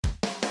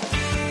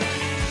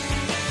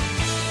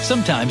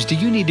sometimes, do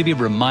you need to be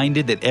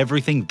reminded that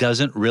everything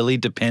doesn't really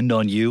depend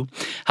on you?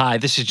 Hi,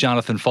 this is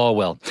Jonathan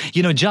Falwell.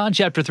 You know, John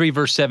chapter 3,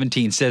 verse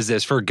 17 says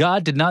this, "For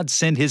God did not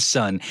send his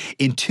Son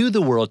into the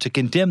world to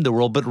condemn the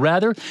world, but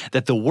rather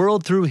that the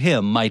world through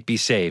him might be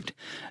saved."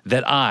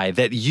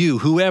 That you,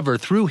 whoever,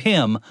 through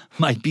him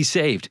might be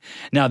saved.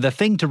 Now, the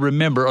thing to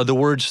remember are the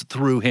words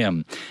 "through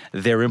him."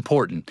 They're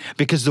important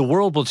because the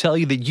world will tell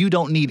you that you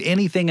don't need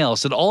anything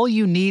else, that all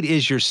you need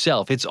is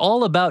yourself. It's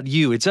all about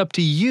you. It's up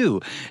to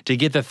you to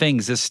get the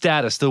things, the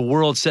status the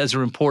world says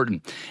are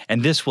important,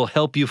 and this will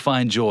help you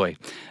find joy.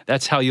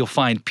 That's how you'll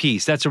find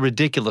peace. That's a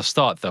ridiculous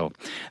thought, though.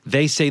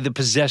 They say the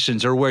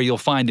possessions are where you'll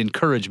find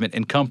encouragement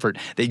and comfort,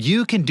 that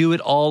you can do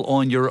it all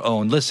on your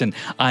own. Listen,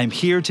 I'm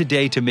here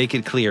today to make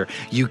it clear.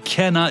 You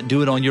cannot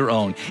do it on your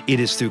own. It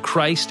is through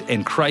Christ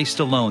and Christ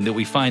alone that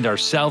we find our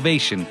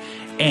salvation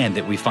and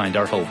that we find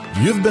our hope.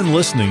 You've been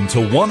listening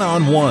to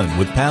One-on-One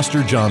with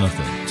Pastor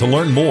Jonathan. To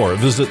learn more,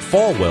 visit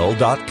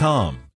falwell.com.